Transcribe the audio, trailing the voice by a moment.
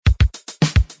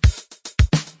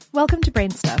Welcome to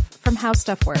Brain Stuff from How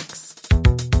Stuff Works.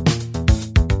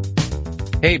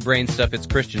 Hey, Brain Stuff, it's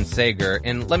Christian Sager,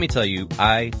 and let me tell you,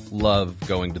 I love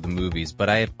going to the movies, but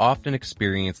I have often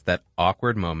experienced that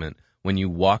awkward moment when you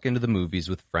walk into the movies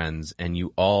with friends and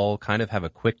you all kind of have a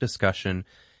quick discussion.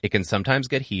 It can sometimes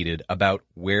get heated about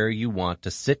where you want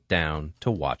to sit down to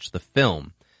watch the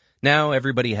film. Now,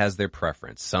 everybody has their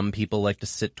preference. Some people like to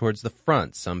sit towards the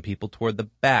front, some people toward the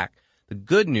back. The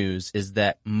good news is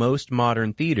that most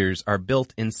modern theaters are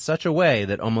built in such a way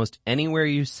that almost anywhere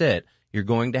you sit, you're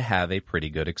going to have a pretty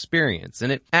good experience. And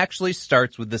it actually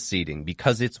starts with the seating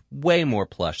because it's way more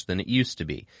plush than it used to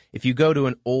be. If you go to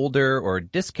an older or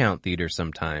discount theater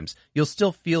sometimes, you'll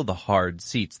still feel the hard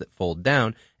seats that fold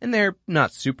down, and they're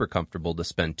not super comfortable to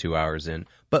spend 2 hours in.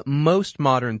 But most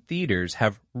modern theaters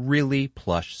have really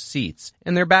plush seats,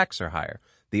 and their backs are higher.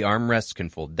 The armrests can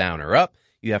fold down or up.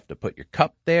 You have to put your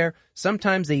cup there.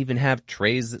 Sometimes they even have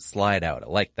trays that slide out. I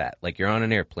like that, like you're on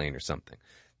an airplane or something.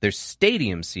 There's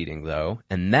stadium seating, though,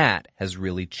 and that has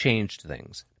really changed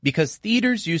things. Because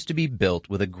theaters used to be built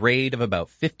with a grade of about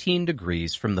 15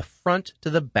 degrees from the front to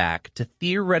the back to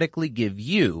theoretically give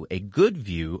you a good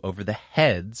view over the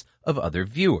heads of other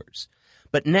viewers.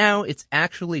 But now it's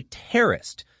actually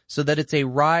terraced, so that it's a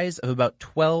rise of about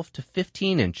 12 to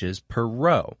 15 inches per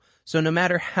row. So no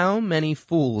matter how many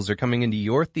fools are coming into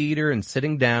your theater and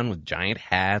sitting down with giant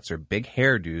hats or big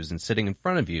hairdos and sitting in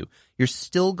front of you, you're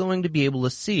still going to be able to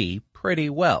see pretty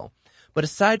well. But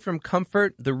aside from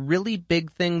comfort, the really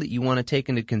big thing that you want to take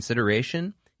into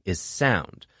consideration is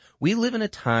sound. We live in a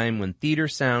time when theater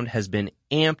sound has been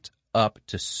amped up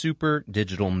to super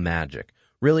digital magic.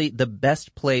 Really, the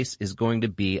best place is going to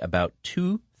be about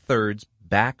 2/3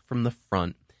 back from the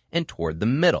front and toward the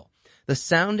middle. The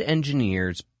sound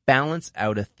engineers balance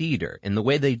out a theater, and the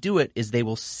way they do it is they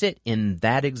will sit in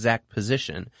that exact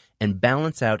position and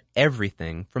balance out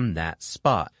everything from that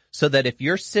spot. So that if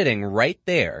you're sitting right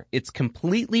there, it's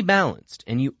completely balanced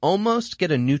and you almost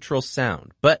get a neutral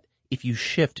sound. But if you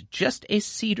shift just a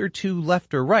seat or two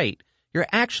left or right, you're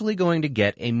actually going to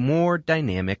get a more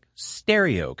dynamic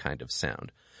stereo kind of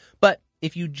sound. But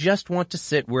if you just want to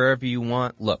sit wherever you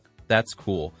want, look, that's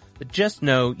cool. But just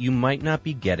know you might not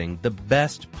be getting the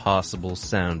best possible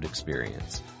sound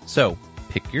experience. So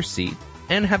pick your seat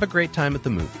and have a great time at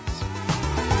the movies.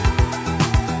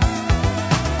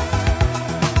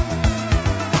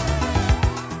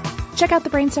 Check out the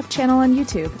Brain Stuff channel on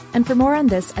YouTube. And for more on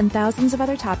this and thousands of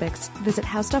other topics, visit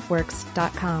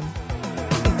howstuffworks.com.